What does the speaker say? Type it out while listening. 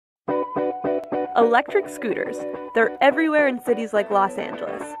Electric scooters. They're everywhere in cities like Los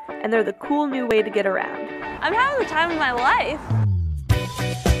Angeles, and they're the cool new way to get around. I'm having the time of my life.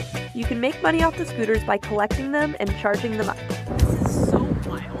 You can make money off the scooters by collecting them and charging them up. This is so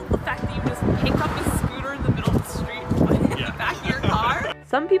wild. The fact that you just pick up a scooter in the middle of the street and put it in the back of your car.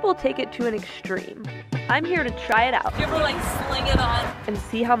 Some people take it to an extreme. I'm here to try it out. Do you ever like sling it on? And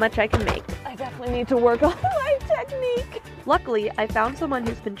see how much I can make. I definitely need to work on my technique. Luckily, I found someone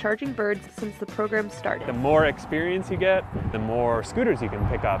who's been charging birds since the program started. The more experience you get, the more scooters you can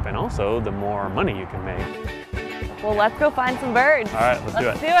pick up, and also the more money you can make. Well, let's go find some birds. All right,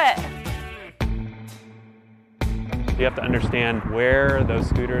 let's do it. You have to understand where those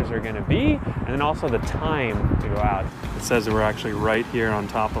scooters are going to be, and then also the time to go out. It says that we're actually right here on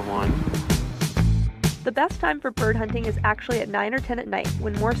top of one. The best time for bird hunting is actually at 9 or 10 at night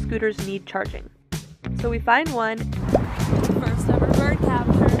when more scooters need charging. So we find one, First ever bird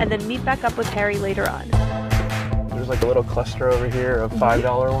capture, and then meet back up with Harry later on. There's like a little cluster over here of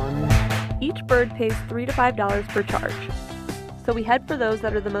 $5 ones. Each bird pays $3 to $5 per charge. So we head for those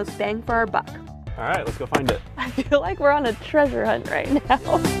that are the most bang for our buck. All right, let's go find it. I feel like we're on a treasure hunt right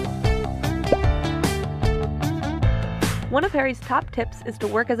now. One of Harry's top tips is to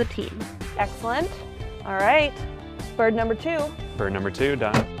work as a team. Excellent. All right, bird number 2. Bird number 2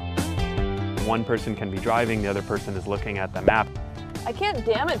 done. One person can be driving, the other person is looking at the map. I can't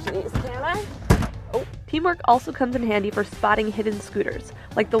damage these, can I? Oh, teamwork also comes in handy for spotting hidden scooters,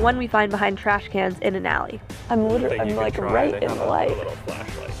 like the one we find behind trash cans in an alley. I'm like right in the light. Little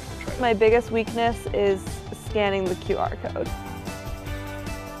flashlight. My biggest weakness is scanning the QR code.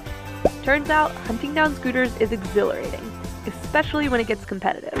 Turns out, hunting down scooters is exhilarating, especially when it gets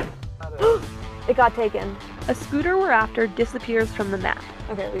competitive. It got taken. A scooter we're after disappears from the map.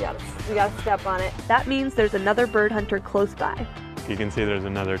 Okay, we gotta step on it. That means there's another bird hunter close by. You can see there's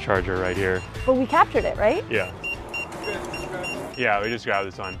another charger right here. But we captured it, right? Yeah. Yeah, we just grabbed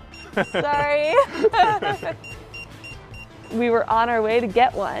this one. Sorry. We were on our way to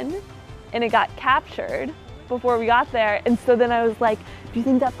get one, and it got captured before we got there. And so then I was like, do you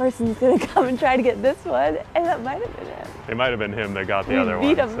think that person's gonna come and try to get this one? And that might have been him. It might have been him that got the other one.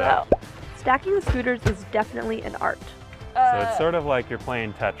 We beat him though. Stacking the scooters is definitely an art. So it's sort of like you're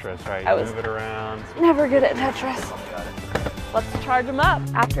playing Tetris, right? You move it around. Never good at Tetris. Let's charge them up.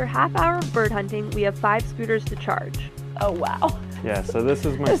 After a half hour of bird hunting, we have 5 scooters to charge. Oh wow. Yeah, so this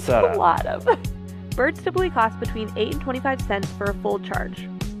is my There's setup. a lot of. Birds typically cost between 8 and 25 cents for a full charge.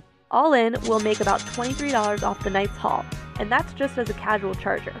 All in, we'll make about $23 off the night's haul, and that's just as a casual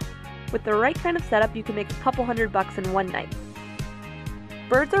charger. With the right kind of setup, you can make a couple $100 in one night.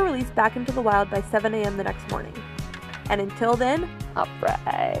 Birds are released back into the wild by 7 a.m. the next morning. And until then,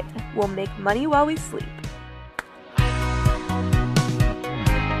 Upright. we'll make money while we sleep.